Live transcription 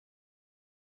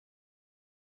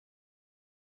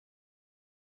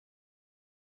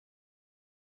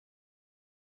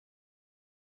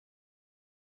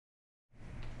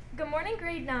Good morning,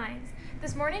 grade 9s.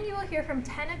 This morning you will hear from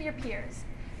 10 of your peers.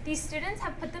 These students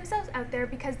have put themselves out there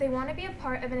because they want to be a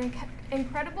part of an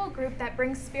incredible group that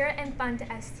brings spirit and fun to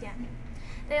STM.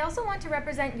 They also want to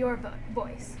represent your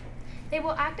voice. They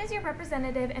will act as your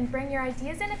representative and bring your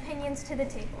ideas and opinions to the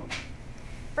table.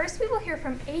 First, we will hear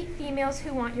from 8 females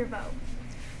who want your vote.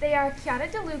 They are Chiara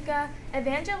DeLuca,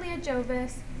 Evangelia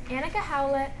Jovis, Annika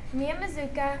Howlett, Mia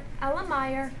Mazuka, Ella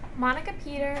Meyer, Monica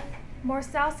Peter,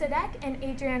 Morsal Sadek, and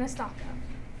Adriana Stocco.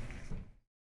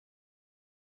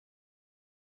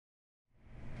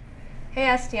 Hey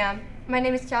STM, my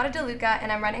name is Chiara DeLuca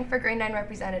and I'm running for grade 9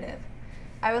 representative.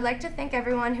 I would like to thank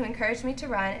everyone who encouraged me to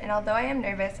run, and although I am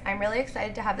nervous, I'm really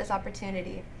excited to have this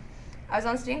opportunity. I was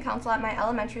on student council at my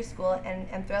elementary school and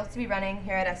am thrilled to be running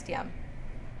here at STM.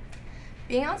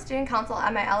 Being on student council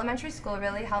at my elementary school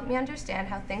really helped me understand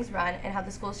how things run and how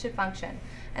the school should function,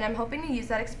 and I'm hoping to use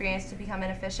that experience to become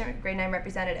an efficient grade 9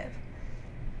 representative.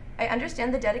 I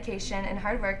understand the dedication and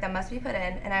hard work that must be put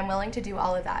in, and I'm willing to do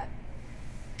all of that.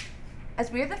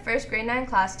 As we are the first grade 9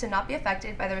 class to not be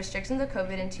affected by the restrictions of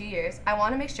COVID in 2 years, I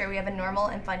want to make sure we have a normal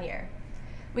and fun year.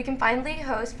 We can finally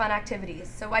host fun activities,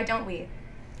 so why don't we?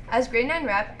 As grade 9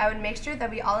 rep, I would make sure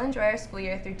that we all enjoy our school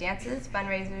year through dances,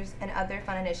 fundraisers, and other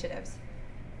fun initiatives.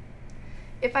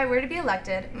 If I were to be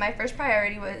elected, my first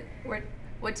priority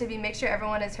would to be make sure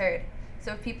everyone is heard.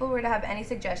 So if people were to have any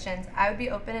suggestions, I would be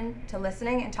open to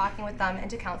listening and talking with them and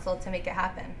to council to make it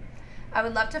happen. I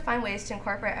would love to find ways to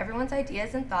incorporate everyone's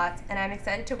ideas and thoughts, and I'm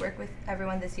excited to work with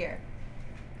everyone this year.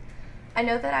 I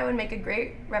know that I would make a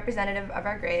great representative of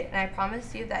our grade, and I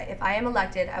promise you that if I am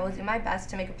elected, I will do my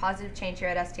best to make a positive change here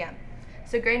at STM.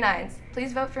 So grade 9s,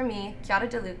 please vote for me, Chiara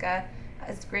DeLuca,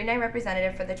 as grade 9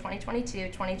 representative for the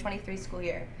 2022-2023 school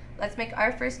year. Let's make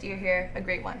our first year here a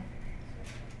great one.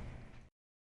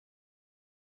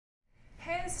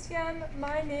 Hey STM,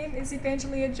 my name is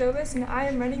Evangelia Jovis and I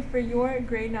am running for your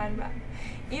grade 9 rep.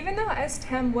 Even though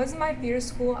STM wasn't my theater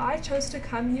school, I chose to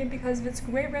come here because of its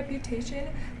great reputation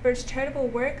for its charitable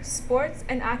work, sports,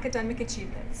 and academic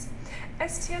achievements.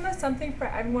 STM has something for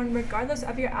everyone regardless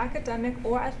of your academic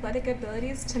or athletic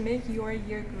abilities to make your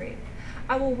year great.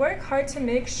 I will work hard to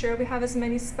make sure we have as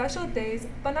many special days,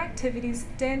 fun activities,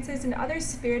 dances, and other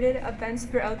spirited events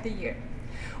throughout the year.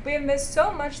 We have missed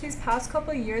so much these past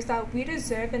couple of years that we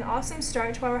deserve an awesome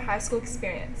start to our high school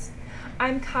experience.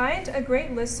 I'm kind, a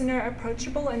great listener,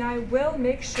 approachable, and I will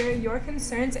make sure your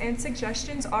concerns and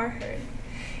suggestions are heard.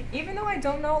 Even though I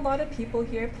don't know a lot of people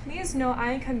here, please know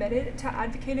I am committed to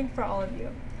advocating for all of you.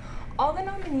 All the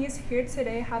nominees here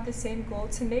today have the same goal: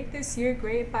 to make this year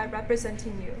great by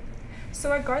representing you.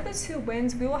 So regardless who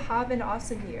wins, we will have an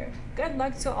awesome year. Good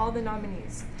luck to all the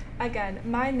nominees. Again,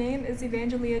 my name is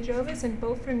Evangelia Jovis, and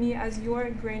vote for me as your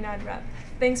grade 9 rep.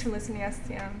 Thanks for listening,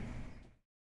 STM.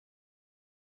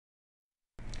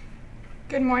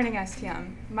 Good morning,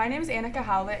 STM. My name is Annika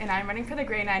Howlett, and I'm running for the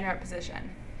grade 9 rep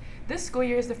position. This school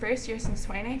year is the first year since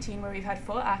 2019 where we've had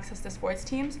full access to sports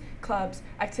teams, clubs,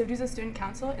 activities of student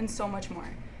council, and so much more.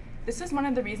 This is one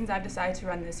of the reasons I've decided to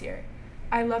run this year.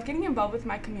 I love getting involved with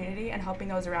my community and helping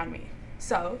those around me.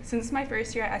 So, since my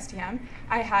first year at STM,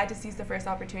 I had to seize the first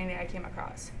opportunity I came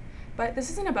across. But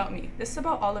this isn't about me, this is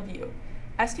about all of you.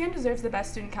 STM deserves the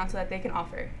best student council that they can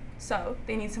offer. So,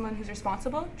 they need someone who's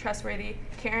responsible, trustworthy,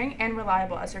 caring, and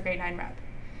reliable as their grade 9 rep.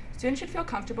 Students should feel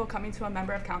comfortable coming to a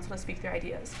member of council to speak their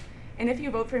ideas. And if you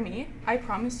vote for me, I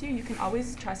promise you can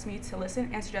always trust me to listen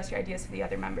and suggest your ideas to the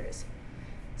other members.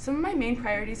 Some of my main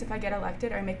priorities if I get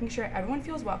elected are making sure everyone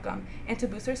feels welcome and to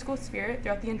boost our school spirit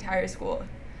throughout the entire school.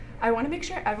 I want to make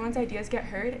sure everyone's ideas get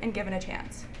heard and given a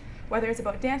chance, whether it's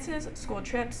about dances, school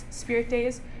trips, spirit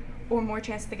days, or more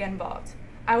chances to get involved.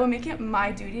 I will make it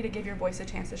my duty to give your voice a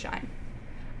chance to shine.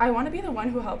 I want to be the one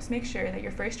who helps make sure that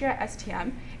your first year at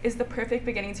STM is the perfect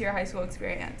beginning to your high school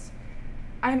experience.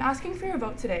 I am asking for your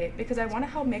vote today because I want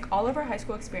to help make all of our high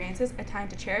school experiences a time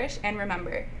to cherish and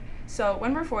remember. So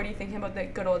when we're 40 thinking about the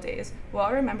good old days, we'll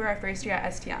all remember our first year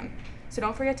at STM. So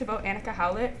don't forget to vote Annika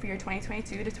Howlett for your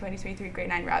 2022 to 2023 grade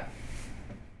 9 rep.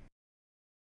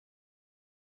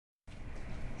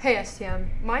 Hey STM,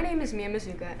 my name is Mia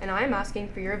Mazuka, and I am asking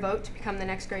for your vote to become the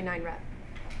next grade 9 rep.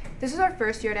 This is our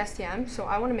first year at STM, so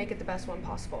I want to make it the best one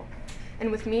possible.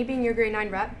 And with me being your grade 9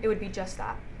 rep, it would be just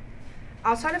that.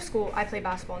 Outside of school, I play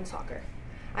basketball and soccer.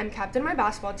 I'm captain of my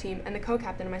basketball team and the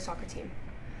co-captain of my soccer team.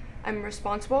 I'm a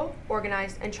responsible,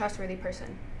 organized, and trustworthy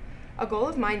person. A goal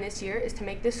of mine this year is to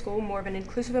make this school more of an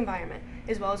inclusive environment,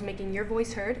 as well as making your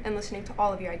voice heard and listening to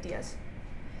all of your ideas.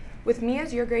 With me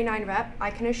as your grade 9 rep,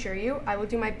 I can assure you I will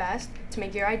do my best to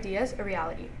make your ideas a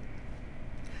reality.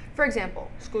 For example,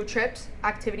 school trips,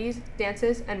 activities,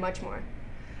 dances, and much more.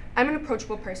 I'm an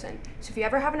approachable person, so if you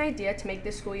ever have an idea to make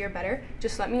this school year better,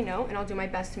 just let me know and I'll do my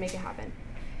best to make it happen.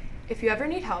 If you ever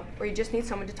need help or you just need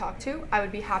someone to talk to, I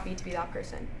would be happy to be that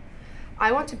person.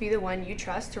 I want to be the one you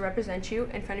trust to represent you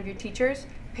in front of your teachers,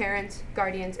 parents,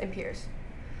 guardians, and peers.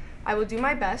 I will do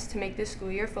my best to make this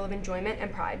school year full of enjoyment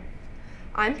and pride.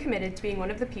 I'm committed to being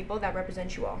one of the people that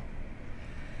represent you all.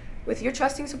 With your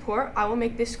trusting support, I will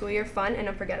make this school year fun and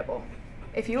unforgettable.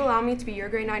 If you allow me to be your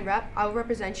grade 9 rep, I will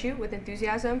represent you with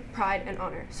enthusiasm, pride, and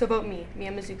honor. So vote me, Mia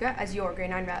Mazuka, as your grade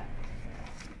 9 rep.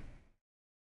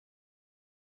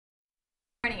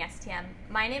 Good morning, STM.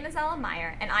 My name is Ella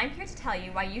Meyer, and I'm here to tell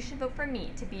you why you should vote for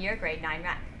me to be your grade 9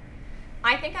 rep.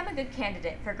 I think I'm a good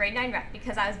candidate for grade 9 rep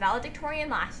because I was valedictorian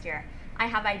last year. I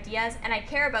have ideas, and I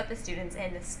care about the students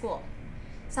in this school.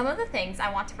 Some of the things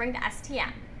I want to bring to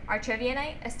STM are trivia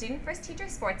night, a student first teacher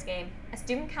sports game, a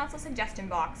student council suggestion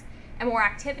box, and more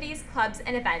activities, clubs,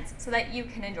 and events so that you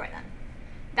can enjoy them.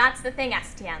 That's the thing,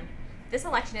 STM. This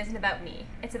election isn't about me,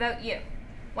 it's about you.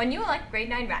 When you elect grade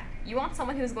 9 rep, you want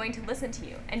someone who is going to listen to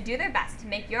you and do their best to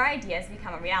make your ideas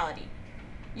become a reality.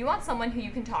 You want someone who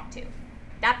you can talk to.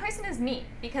 That person is me,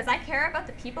 because I care about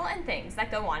the people and things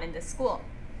that go on in this school.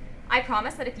 I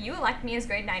promise that if you elect me as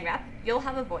grade 9 rep, you'll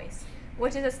have a voice,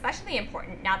 which is especially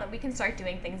important now that we can start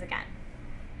doing things again.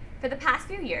 For the past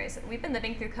few years, we've been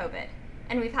living through COVID,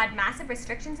 and we've had massive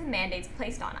restrictions and mandates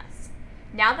placed on us.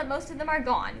 Now that most of them are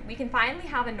gone, we can finally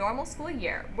have a normal school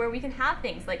year where we can have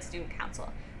things like student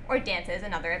council, or dances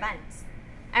and other events.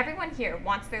 Everyone here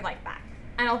wants their life back,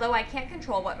 and although I can't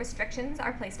control what restrictions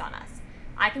are placed on us,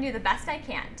 I can do the best I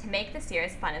can to make this year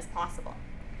as fun as possible.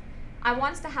 I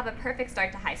want us to have a perfect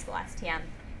start to high school, STM,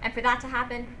 and for that to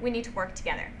happen, we need to work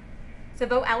together. So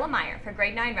vote Ella Meyer for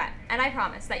grade 9 rep, and I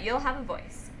promise that you'll have a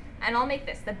voice, and I'll make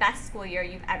this the best school year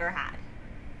you've ever had.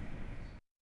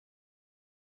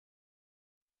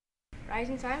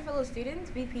 Rising Time, fellow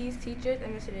students, VPs, teachers,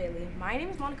 and Mr. Daly. My name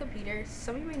is Monica Peters.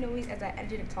 Some of you may know me as that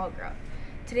energetic tall girl.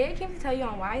 Today I came to tell you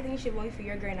on why I think you should vote me for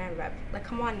your grade 9 rep. Like,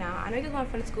 come on now, I know you guys want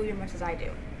a fun school year much as I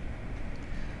do.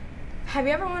 Have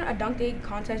you ever won a dunk day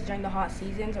contest during the hot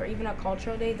seasons, or even a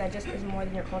cultural day that just is more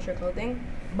than your culture clothing,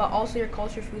 but also your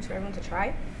culture foods for everyone to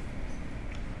try?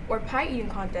 Or pie eating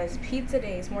contests, pizza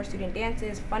days, more student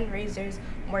dances, fundraisers,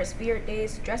 more spirit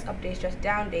days, dress up days, dress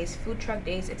down days, food truck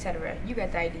days, etc. You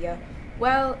get the idea.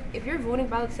 Well, if your voting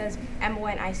ballot says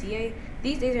MONICA,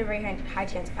 these days are a very high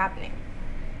chance of happening.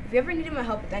 If you ever needed my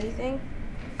help with anything,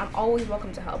 I'm always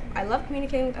welcome to help. I love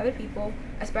communicating with other people,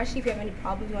 especially if you have any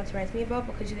problems you want to rant to me about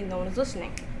because you think no one is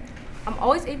listening. I'm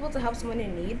always able to help someone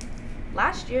in need.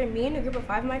 Last year, me and a group of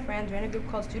 5 of my friends ran a group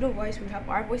called Student Voice where we help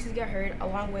our voices get heard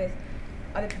along with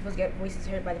other people's get voices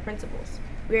heard by the principals.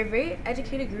 We are a very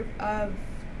educated group,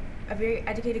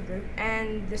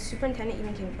 and the superintendent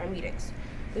even came to our meetings.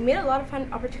 We made a lot of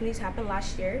fun opportunities happen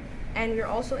last year, and we were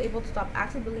also able to stop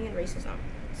acts of bullying and racism.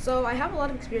 So I have a lot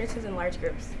of experiences in large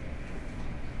groups.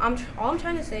 All I'm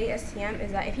trying to say, STM,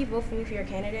 is that if you vote for me for your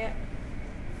candidate,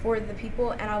 for the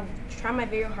people, and I'll try my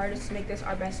very hardest to make this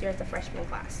our best year as the freshman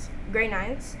class. Grade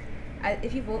 9s,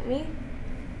 if you vote me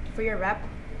for your rep,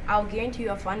 I'll guarantee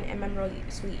you a fun and memorable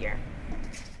sweet year.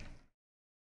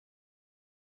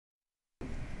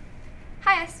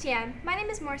 Hi STM, my name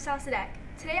is Morsal Sadek.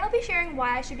 Today I'll be sharing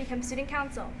why I should become student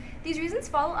council. These reasons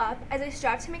follow up as I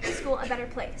strive to make the school a better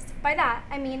place. By that,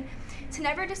 I mean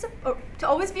to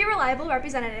always be a reliable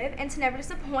representative and to never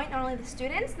disappoint not only the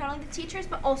students, not only the teachers,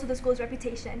 but also the school's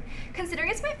reputation.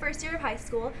 Considering it's my first year of high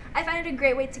school, I find it a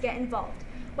great way to get involved.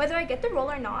 Whether I get the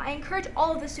role or not, I encourage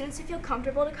all of the students to feel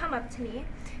comfortable to come up to me,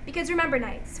 because remember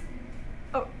nights.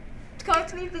 To come up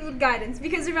to me if they need guidance,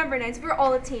 because remember nights, we're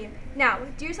all a team. Now,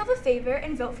 do yourself a favor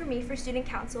and vote for me for student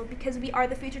council, because we are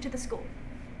the future to the school.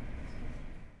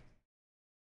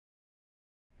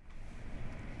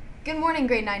 Good morning,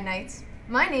 grade 9 Knights.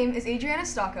 My name is Adriana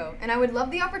Stocco, and I would love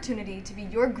the opportunity to be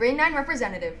your grade 9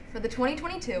 representative for the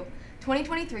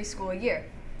 2022-2023 school year.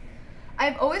 I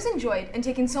have always enjoyed and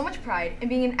taken so much pride in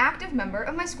being an active member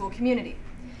of my school community,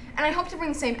 and I hope to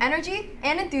bring the same energy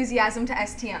and enthusiasm to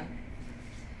STM.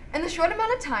 In the short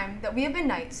amount of time that we have been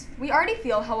Knights, we already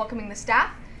feel how welcoming the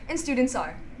staff and students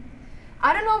are.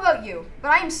 I don't know about you, but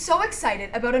I am so excited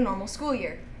about a normal school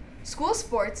year. School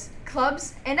sports,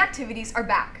 clubs, and activities are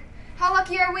back. How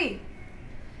lucky are we?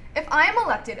 If I am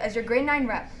elected as your grade 9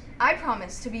 rep, I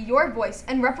promise to be your voice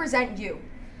and represent you.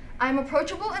 I am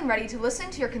approachable and ready to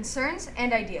listen to your concerns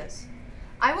and ideas.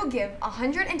 I will give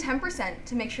 110%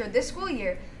 to make sure this school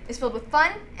year is filled with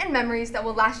fun and memories that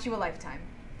will last you a lifetime.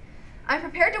 I'm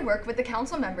prepared to work with the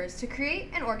council members to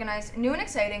create and organize new and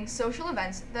exciting social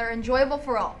events that are enjoyable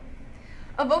for all.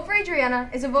 A vote for Adriana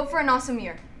is a vote for an awesome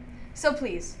year. So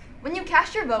please, when you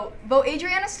cast your vote, vote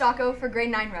Adriana Stocco for grade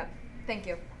 9 rep. Thank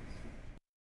you.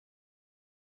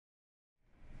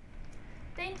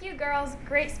 Thank you, girls.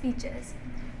 Great speeches.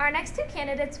 Our next two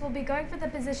candidates will be going for the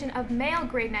position of male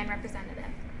grade 9 representative.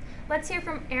 Let's hear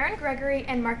from Aaron Gregory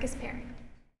and Marcus Perry.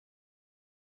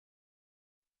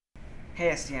 Hey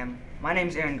STM, my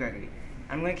name's Aaron Gregory.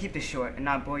 I'm going to keep this short and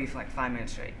not bore you for like 5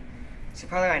 minutes straight. So you're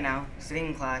probably right now, sitting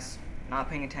in class, not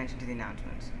paying attention to the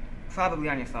announcements. Probably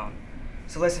on your phone.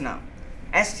 So listen up.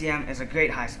 STM is a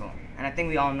great high school, and I think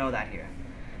we all know that here.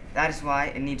 That is why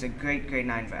it needs a great grade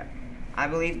 9 rep. I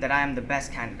believe that I am the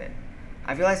best candidate.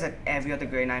 I realize that every other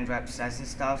grade 9 rep says this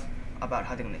stuff about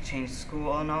how they're going to change the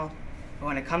school and all, but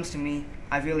when it comes to me,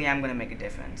 I really am going to make a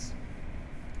difference.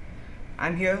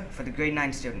 I'm here for the grade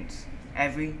 9 students,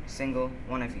 every single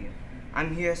one of you.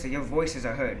 I'm here so your voices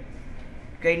are heard.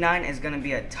 Grade 9 is going to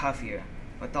be a tough year.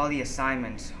 With all the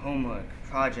assignments, homework,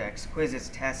 projects, quizzes,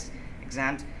 tests,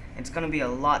 exams, it's going to be a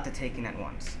lot to take in at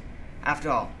once. After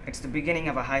all, it's the beginning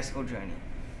of a high school journey.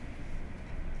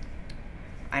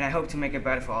 And I hope to make it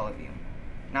better for all of you.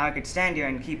 Now I could stand here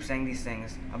and keep saying these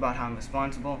things about how I'm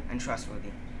responsible and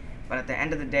trustworthy. But at the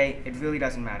end of the day, it really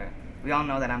doesn't matter. We all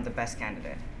know that I'm the best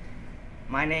candidate.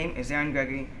 My name is Aaron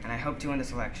Gregory, and I hope to win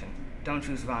this election. Don't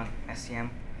choose wrong, STM.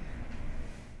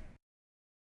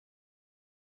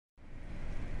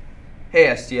 Hey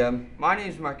STM, my name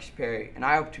is Marcus Perry, and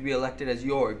I hope to be elected as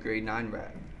your grade 9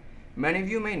 rep. Many of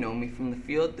you may know me from the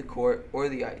field, the court, or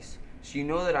the ice, so you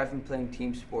know that I've been playing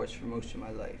team sports for most of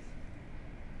my life.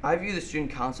 I view the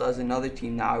student council as another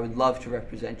team that I would love to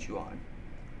represent you on.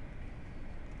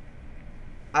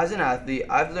 As an athlete,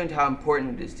 I've learned how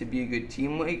important it is to be a good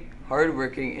teammate,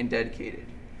 hardworking, and dedicated.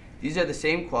 These are the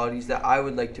same qualities that I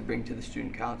would like to bring to the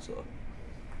student council.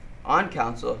 On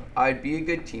council, I would be a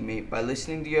good teammate by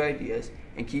listening to your ideas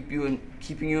and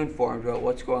keeping you informed about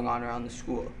what's going on around the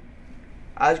school.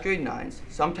 As grade 9s,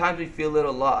 sometimes we feel a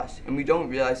little lost and we don't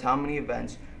realize how many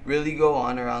events really go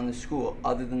on around the school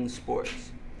other than the sports.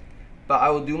 But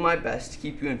I will do my best to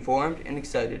keep you informed and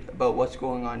excited about what's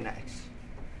going on next.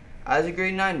 As a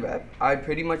grade 9 rep, I would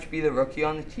pretty much be the rookie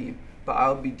on the team, but I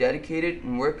will be dedicated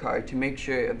and work hard to make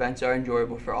sure events are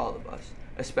enjoyable for all of us,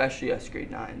 especially us grade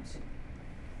 9s.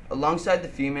 Alongside the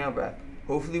female rep,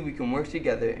 hopefully we can work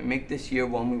together and make this year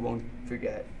one we won't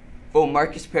forget. Vote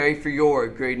Marcus Perry for your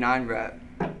grade 9 rep.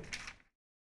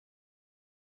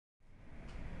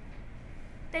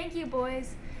 Thank you,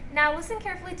 boys. Now listen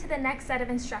carefully to the next set of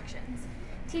instructions.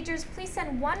 Teachers, please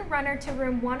send one runner to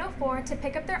room 104 to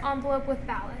pick up their envelope with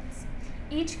ballots.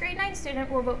 Each grade 9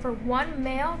 student will vote for one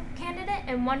male candidate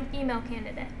and one female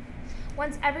candidate.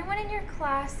 Once everyone in your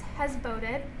class has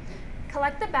voted,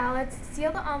 collect the ballots,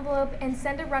 seal the envelope, and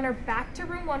send a runner back to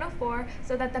room 104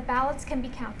 so that the ballots can be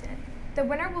counted. The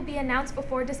winner will be announced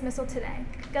before dismissal today.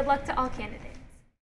 Good luck to all candidates.